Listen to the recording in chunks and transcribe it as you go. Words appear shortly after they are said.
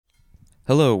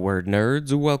Hello, word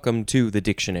nerds. Welcome to the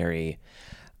dictionary.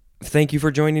 Thank you for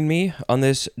joining me on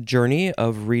this journey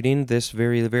of reading this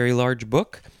very, very large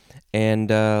book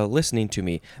and listening to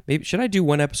me. Maybe should I do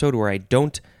one episode where I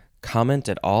don't comment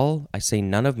at all? I say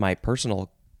none of my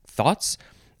personal thoughts.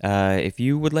 If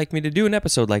you would like me to do an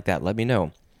episode like that, let me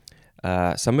know.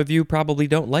 Some of you probably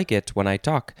don't like it when I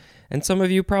talk, and some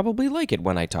of you probably like it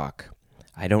when I talk.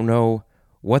 I don't know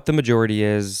what the majority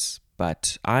is,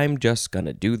 but I'm just going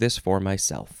to do this for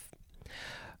myself.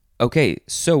 Okay,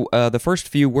 so the first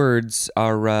few words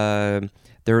are,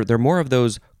 they're more of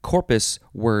those corpus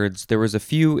words. There was a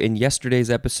few in yesterday's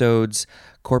episodes: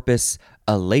 corpus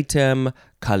elatem,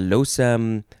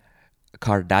 callosum,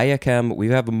 cardiacum. We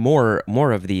have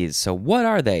more of these. So what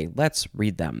are they? Let's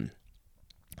read them.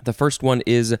 The first one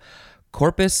is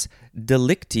corpus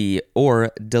delicti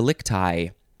or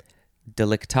delicti.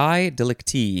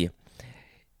 Delicti.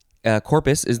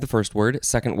 Corpus is the first word.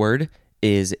 Second word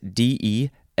is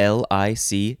delicti.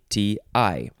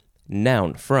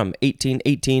 Noun from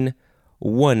 1818.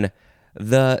 1.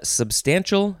 The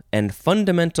substantial and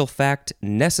fundamental fact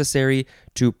necessary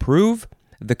to prove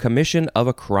the commission of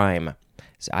a crime.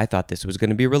 So I thought this was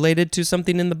going to be related to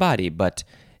something in the body, but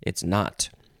it's not.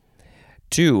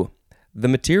 2. The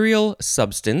material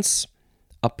substance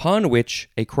upon which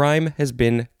a crime has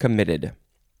been committed.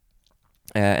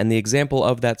 And the example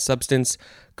of that substance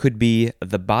could be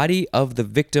the body of the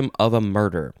victim of a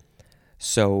murder.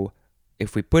 So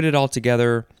if we put it all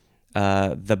together,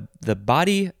 the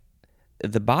body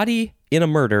in a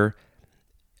murder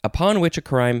upon which a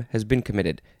crime has been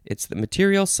committed. It's the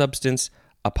material substance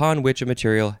upon which a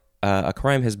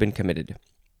crime has been committed.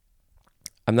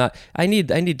 I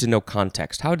need to know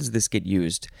context. How does this get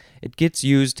used? It gets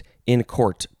used in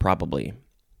court, probably.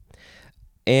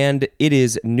 And it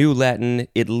is New Latin.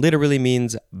 It literally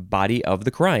means body of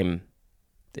the crime.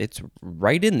 It's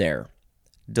right in there.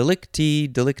 Delicti,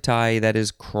 that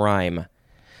is crime.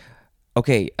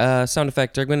 Okay, sound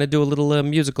effect. I'm going to do a little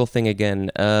musical thing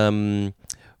again.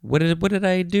 What did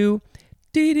I do?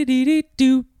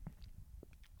 Dee-dee-dee-dee-doo.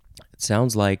 It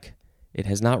sounds like it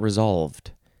has not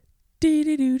resolved.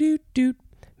 Dee-dee-doo-doo-doo.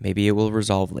 Maybe it will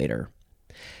resolve later.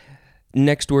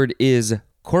 Next word is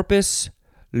corpus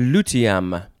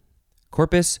luteum.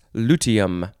 Corpus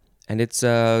luteum. And it's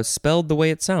spelled the way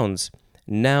it sounds.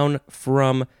 Noun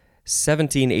from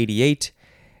 1788.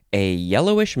 A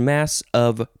yellowish mass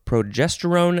of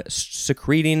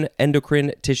progesterone-secreting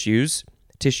endocrine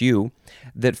tissue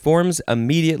that forms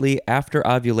immediately after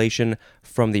ovulation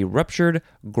from the ruptured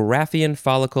Graafian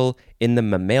follicle in the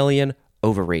mammalian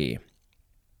ovary.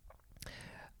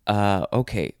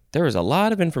 Okay, there is a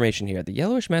lot of information here. The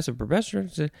yellowish mass of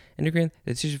progesterone endocrine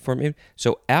tissue form.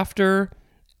 So after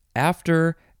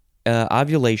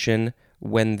ovulation,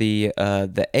 when the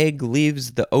egg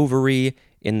leaves the ovary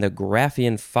in the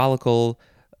Graafian follicle,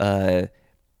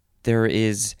 there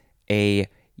is a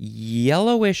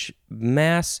yellowish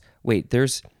mass. Wait,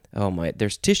 there's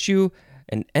tissue,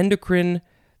 an endocrine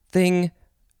thing,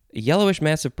 a yellowish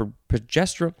mass of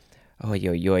progesterone. Oh,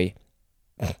 yo.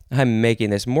 I'm making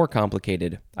this more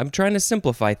complicated. I'm trying to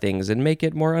simplify things and make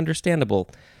it more understandable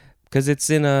because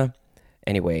it's in a...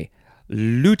 Anyway,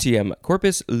 luteum,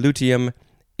 corpus luteum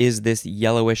is this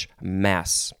yellowish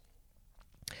mass.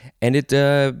 And it,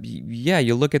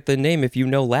 you look at the name, if you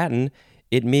know Latin,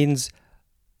 it means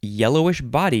yellowish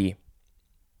body.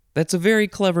 That's a very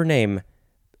clever name.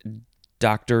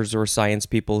 Doctors or science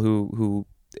people who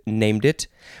named it.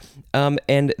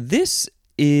 And this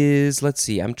is, let's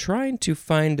see, I'm trying to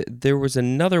find, there was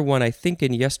another one, I think,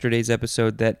 in yesterday's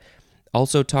episode that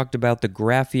also talked about the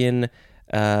Graafian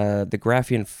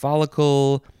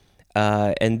follicle.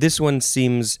 And this one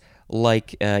seems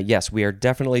like, yes, we are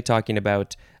definitely talking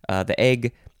about the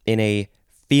egg in a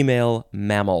female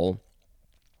mammal,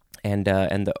 and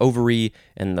the ovary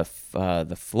and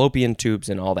the fallopian tubes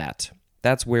and all that.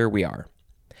 That's where we are.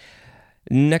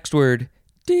 Next word,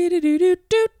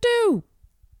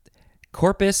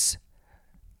 corpus.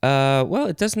 Well,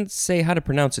 it doesn't say how to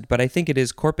pronounce it, but I think it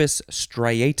is corpus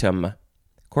striatum.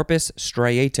 Corpus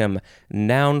striatum,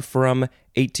 noun from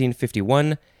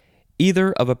 1851,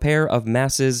 either of a pair of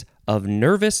masses of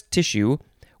nervous tissue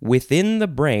within the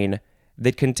brain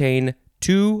that contain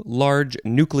two large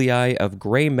nuclei of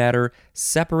gray matter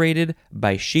separated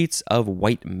by sheets of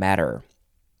white matter.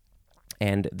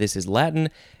 And this is Latin,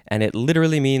 and it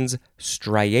literally means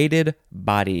striated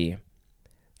body.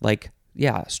 Like,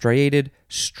 yeah, striated,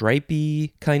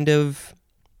 stripy kind of.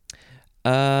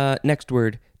 Next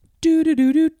word,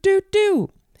 It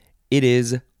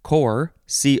is cor,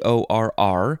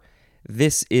 C-O-R-R.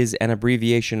 This is an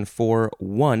abbreviation for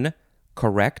 1,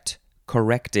 correct,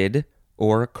 corrected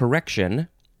or correction.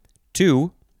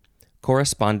 2,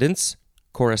 correspondence,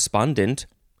 correspondent,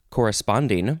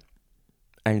 corresponding.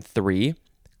 And 3,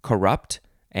 corrupt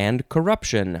and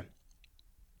corruption.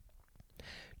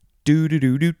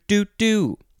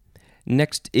 Do.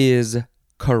 Next is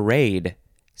charade.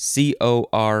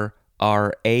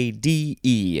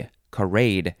 Corrade.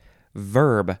 Charade.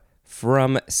 Verb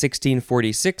from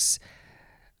 1646.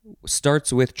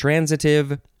 Starts with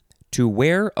transitive, to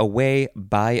wear away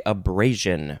by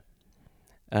abrasion.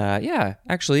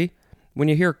 Actually, when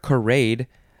you hear charade,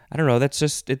 I don't know, that's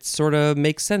just, it sort of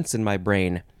makes sense in my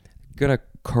brain. Gonna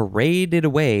charade it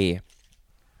away.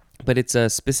 But it's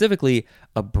specifically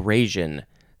abrasion.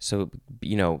 So,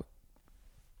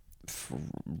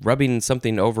 rubbing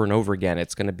something over and over again,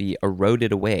 it's going to be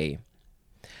eroded away.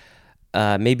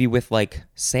 Maybe with like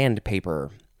sandpaper.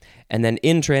 And then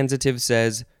intransitive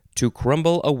says to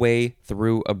crumble away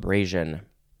through abrasion.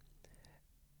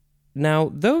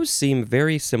 Now, those seem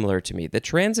very similar to me. The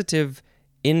transitive,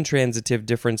 intransitive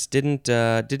difference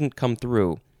didn't come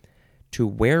through. To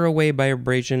wear away by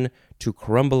abrasion, to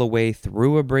crumble away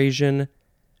through abrasion.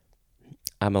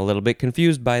 I'm a little bit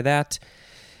confused by that.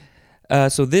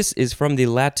 So this is from the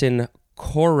Latin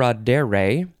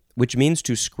corradere, which means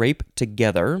to scrape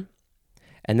together.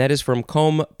 And that is from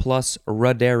com plus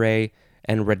radere,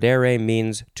 and radere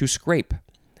means to scrape.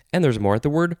 And there's more at the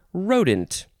word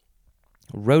rodent.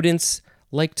 Rodents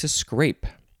like to scrape.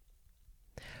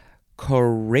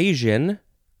 Corrasion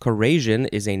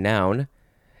is a noun,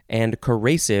 and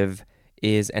corrosive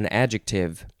is an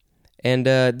adjective. And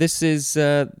this is,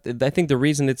 I think the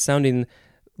reason it's sounding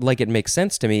like it makes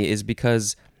sense to me is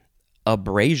because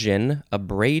abrasion,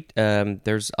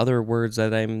 there's other words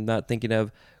that I'm not thinking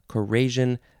of,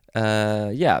 corrasion,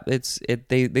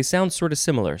 they sound sort of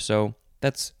similar, so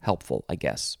that's helpful, I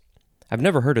guess. I've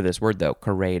never heard of this word, though,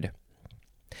 charade.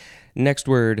 Next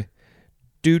word,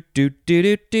 do.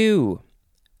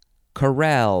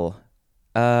 Corral.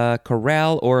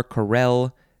 Corral or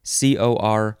corral,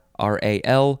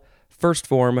 corral, first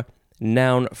form,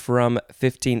 noun from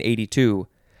 1582.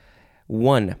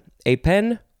 1. A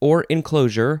pen or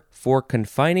enclosure for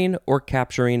confining or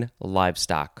capturing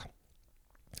livestock.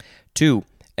 2.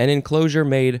 An enclosure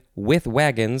made with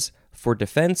wagons for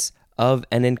defense of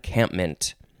an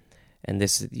encampment. And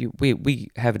this, we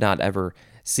have not ever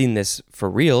seen this for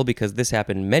real because this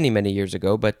happened many, many years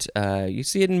ago, but you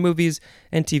see it in movies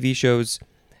and TV shows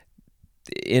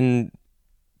in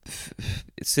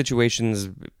situations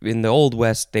in the Old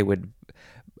West. They would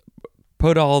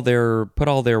put all their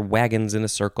wagons in a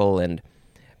circle and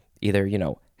either,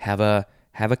 have a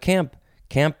camp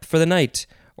for the night,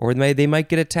 or they might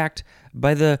get attacked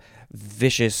by the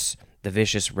vicious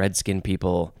redskin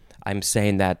people. I'm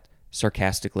saying that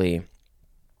sarcastically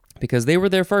because they were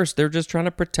there first. They're just trying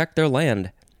to protect their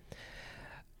land.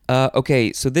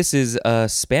 Okay, so this is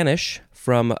Spanish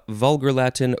from Vulgar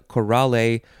Latin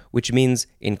corrale, which means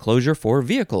enclosure for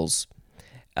vehicles.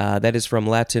 That is from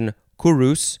Latin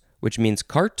currus, which means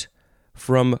cart,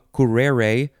 from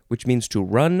currere, which means to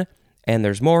run, and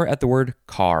there's more at the word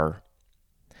car.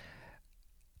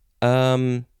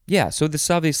 So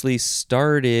this obviously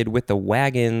started with the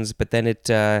wagons, but then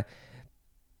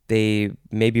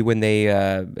when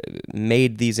they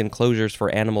made these enclosures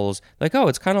for animals, like, oh,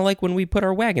 it's kind of like when we put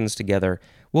our wagons together.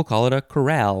 We'll call it a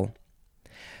corral.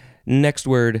 Next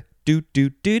word, do.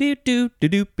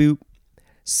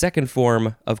 Second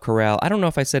form of corral. I don't know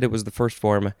if I said it was the first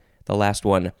form, the last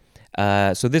one.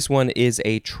 So this one is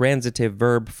a transitive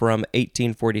verb from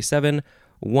 1847.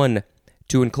 1,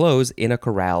 to enclose in a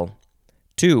corral.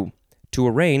 2, to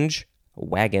arrange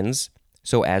wagons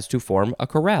so as to form a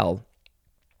corral.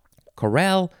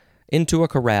 Corral into a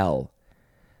corral.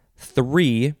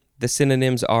 3, the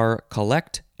synonyms are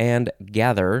collect and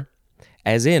gather,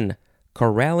 as in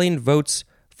corralling votes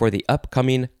for the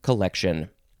upcoming collection.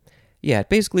 Yeah, it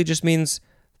basically just means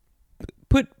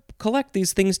collect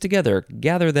these things together,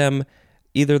 gather them,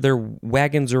 either they're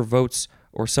wagons or votes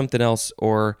or something else,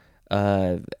 or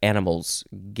animals.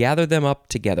 Gather them up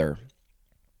together.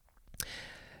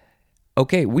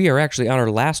 Okay, we are actually on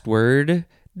our last word.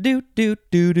 Do.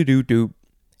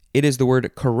 It is the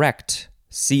word correct.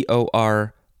 correct.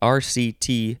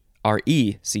 I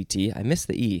missed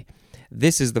the E.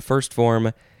 This is the first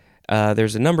form.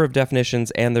 There's a number of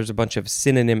definitions, and there's a bunch of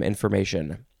synonym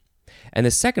information. And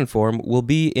the second form will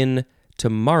be in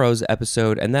tomorrow's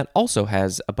episode, and that also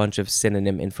has a bunch of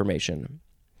synonym information.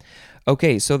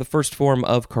 Okay, so the first form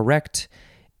of correct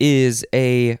is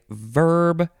a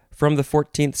verb from the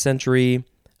 14th century.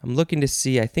 I'm looking to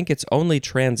see, I think it's only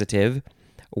transitive.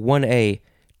 1a,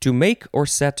 to make or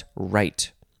set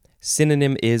right.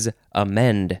 synonym is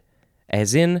amend,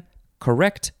 as in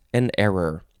correct an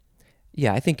error.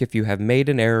 Yeah, I think if you have made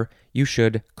an error, you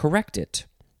should correct it.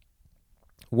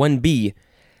 1b,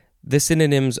 the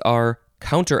synonyms are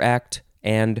counteract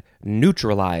and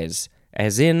neutralize,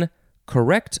 as in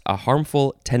correct a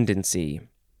harmful tendency.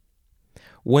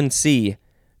 1c,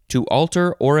 to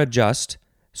alter or adjust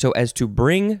so as to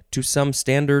bring to some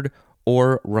standard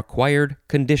or required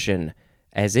condition,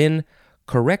 as in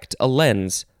correct a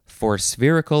lens for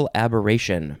spherical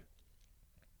aberration.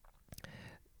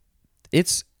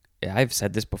 I've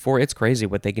said this before, it's crazy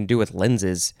what they can do with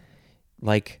lenses.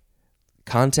 Like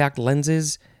contact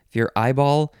lenses, if your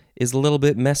eyeball is a little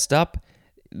bit messed up,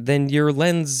 then your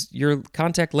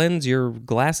contact lens, your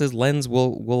glasses lens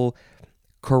will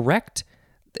correct.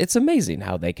 It's amazing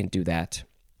how they can do that.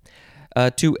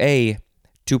 2a,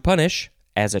 to punish,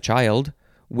 as a child,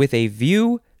 with a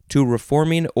view to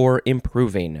reforming or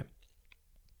improving.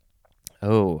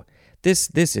 Oh, this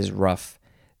is rough.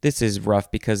 This is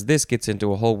rough because this gets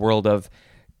into a whole world of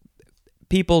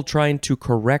people trying to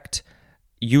correct,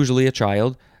 usually a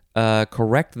child,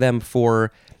 correct them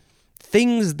for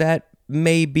things that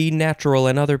may be natural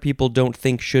and other people don't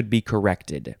think should be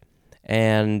corrected.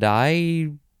 And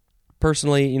I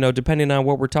personally, depending on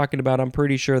what we're talking about, I'm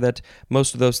pretty sure that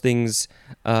most of those things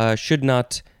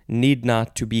need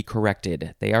not to be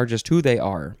corrected. They are just who they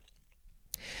are.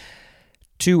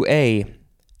 2a,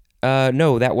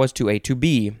 no, that was 2a.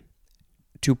 2b,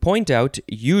 to point out,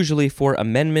 usually for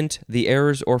amendment, the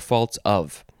errors or faults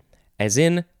of, as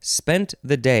in spent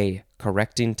the day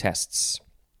correcting tests.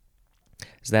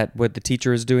 Is that what the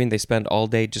teacher is doing? They spend all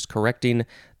day just correcting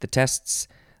the tests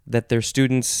that their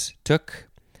students took.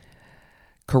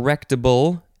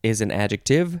 Correctable is an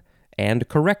adjective, and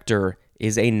corrector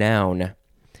is a noun.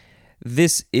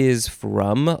 This is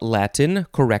from Latin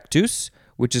correctus,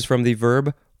 which is from the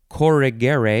verb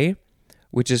corrigere,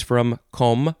 which is from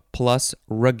com plus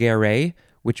regere,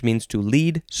 which means to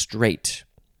lead straight.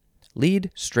 Lead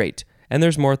straight. And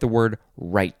there's more at the word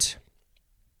right.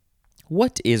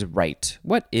 What is right?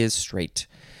 What is straight?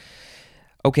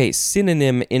 Okay,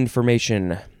 synonym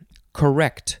information.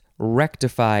 Correct,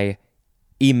 rectify,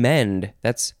 emend,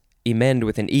 that's emend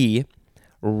with an E,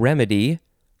 remedy,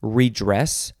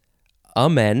 redress,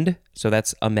 amend, so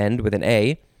that's amend with an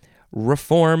A,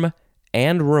 reform,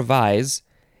 and revise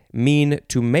mean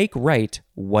to make right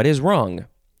what is wrong.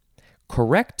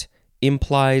 Correct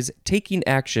implies taking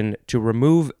action to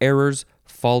remove errors,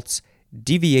 faults,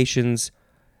 deviations,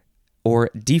 or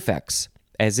defects,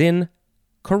 as in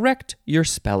correct your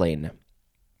spelling.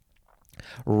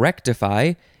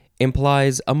 Rectify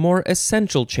implies a more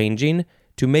essential changing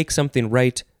to make something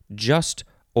right, just,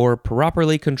 or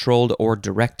properly controlled or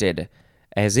directed,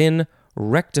 as in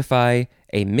rectify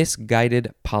a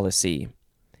misguided policy.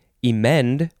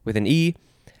 Emend, with an E,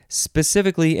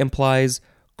 specifically implies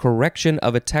correction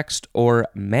of a text or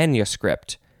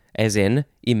manuscript, as in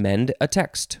emend a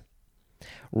text.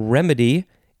 Remedy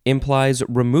implies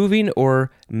removing or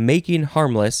making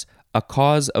harmless a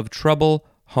cause of trouble,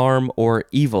 harm, or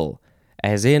evil,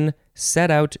 as in set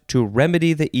out to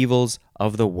remedy the evils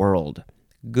of the world.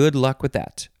 Good luck with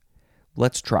that.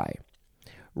 Let's try.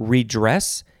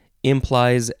 Redress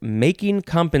implies making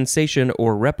compensation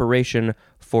or reparation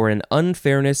for an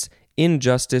unfairness,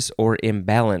 injustice, or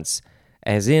imbalance,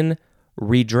 as in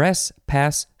redress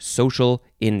past social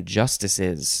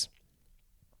injustices.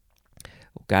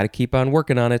 Got to keep on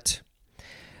working on it.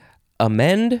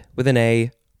 Amend, with an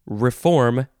A,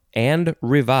 reform, and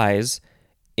revise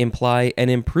imply an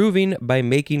improving by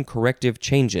making corrective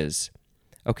changes.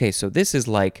 Okay, so this is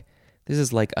like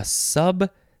a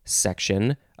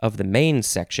subsection of the main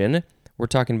section. We're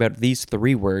talking about these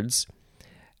three words,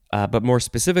 but more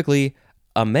specifically,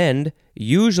 amend,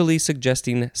 usually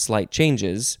suggesting slight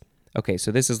changes. Okay,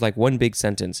 so this is like one big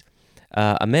sentence.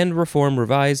 Amend, reform,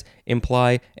 revise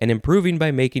imply an improving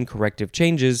by making corrective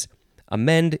changes.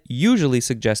 Amend, usually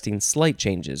suggesting slight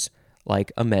changes,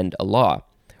 like amend a law.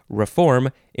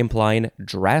 Reform, implying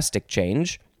drastic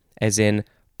change, as in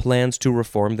plans to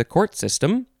reform the court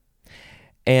system.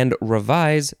 And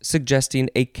revise, suggesting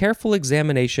a careful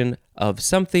examination of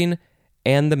something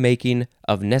and the making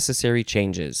of necessary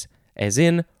changes, as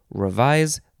in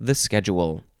revise the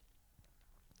schedule.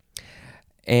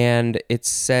 And it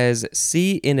says,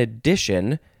 see in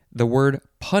addition the word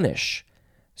punish.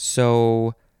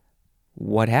 So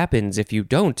what happens if you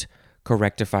don't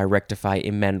correctify, rectify,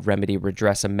 amend, remedy,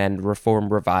 redress, amend,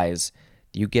 reform, revise?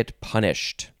 You get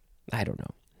punished. I don't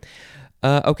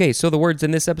know. Okay, so the words in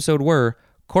this episode were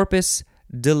corpus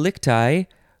delicti,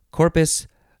 corpus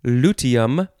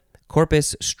luteum,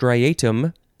 corpus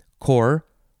striatum, cor,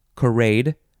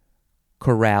 charade,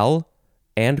 corral,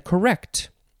 and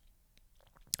correct.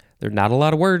 There are not a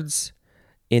lot of words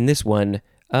in this one.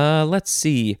 Let's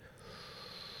see.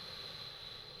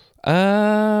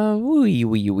 I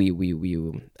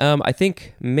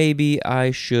think maybe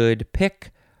I should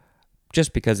pick,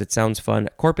 just because it sounds fun,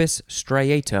 corpus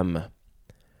striatum.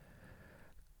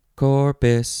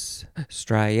 Corpus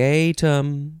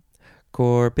striatum.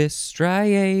 Corpus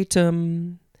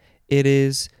striatum. It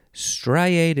is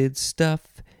striated stuff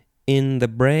in the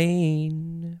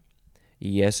brain.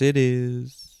 Yes, it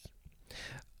is.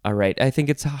 All right, I think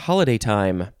it's holiday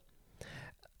time.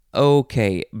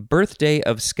 Okay, birthday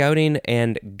of scouting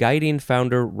and guiding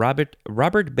founder Robert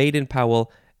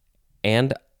Baden-Powell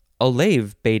and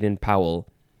Olave Baden-Powell.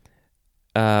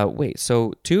 Wait,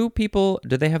 so two people,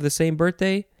 do they have the same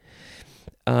birthday?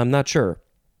 I'm not sure.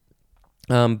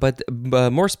 But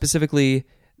more specifically,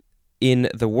 in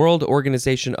the World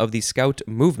Organization of the Scout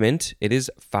Movement, it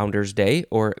is Founders Day,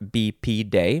 or BP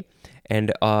Day,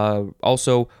 and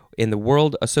also in the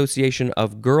World Association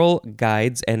of Girl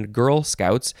Guides and Girl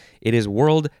Scouts, it is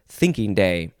World Thinking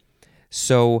Day.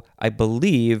 So I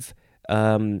believe,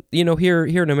 here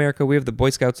in America, we have the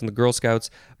Boy Scouts and the Girl Scouts,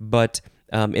 but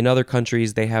in other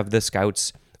countries, they have the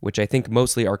Scouts, which I think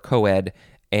mostly are co-ed,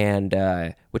 and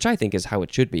which I think is how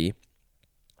it should be.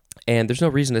 And there's no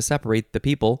reason to separate the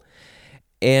people.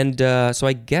 And so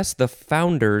I guess the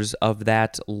founders of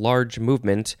that large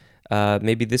movement,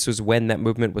 maybe this was when that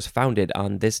movement was founded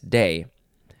on this day.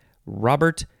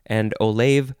 Robert and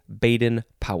Olave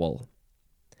Baden-Powell.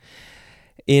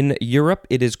 In Europe,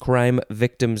 it is Crime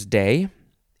Victims' Day.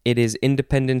 It is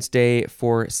Independence Day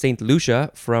for St.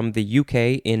 Lucia from the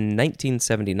UK in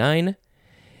 1979.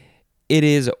 It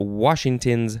is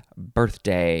Washington's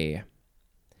birthday.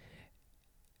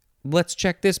 Let's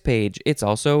check this page. It's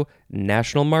also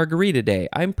National Margarita Day.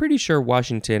 I'm pretty sure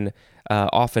Washington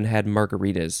often had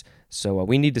margaritas, so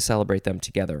we need to celebrate them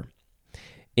together.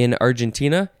 In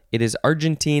Argentina, it is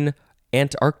Argentine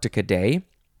Antarctica Day.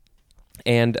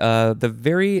 And the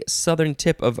very southern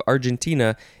tip of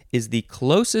Argentina is the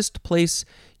closest place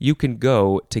you can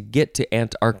go to get to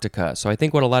Antarctica. So I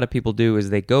think what a lot of people do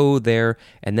is they go there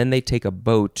and then they take a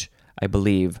boat, I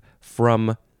believe,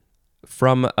 from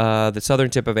the southern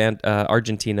tip of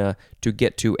Argentina to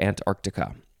get to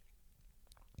Antarctica.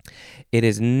 It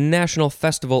is National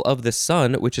Festival of the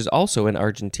Sun, which is also in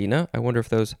Argentina. I wonder if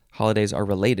those holidays are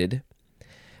related.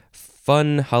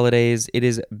 Fun holidays. It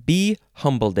is Be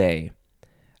Humble Day.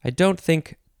 I don't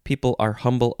think people are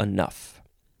humble enough.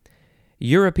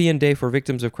 European Day for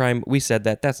Victims of Crime. We said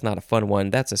that. That's not a fun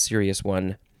one. That's a serious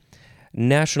one.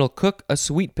 National Cook a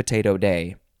Sweet Potato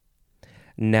Day.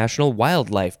 National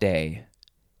Wildlife Day.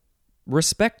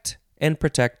 Respect and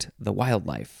protect the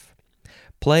wildlife.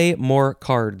 Play More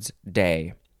Cards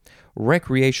Day.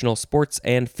 Recreational Sports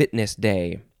and Fitness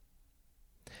Day.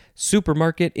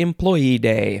 Supermarket Employee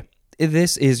Day.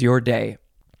 This is your day.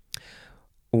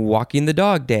 Walking the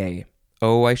Dog Day.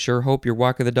 Oh, I sure hope you're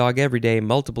walking the dog every day,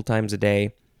 multiple times a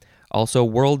day. Also,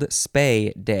 World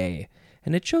Spay Day.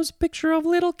 And it shows a picture of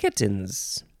little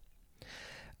kittens.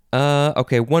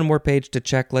 Okay, one more page to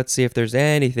check. Let's see if there's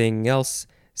anything else.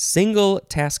 Single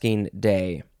Tasking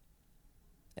Day.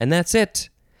 And that's it.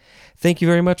 Thank you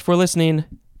very much for listening.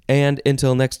 And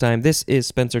until next time, this is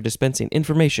Spencer dispensing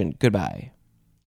information. Goodbye.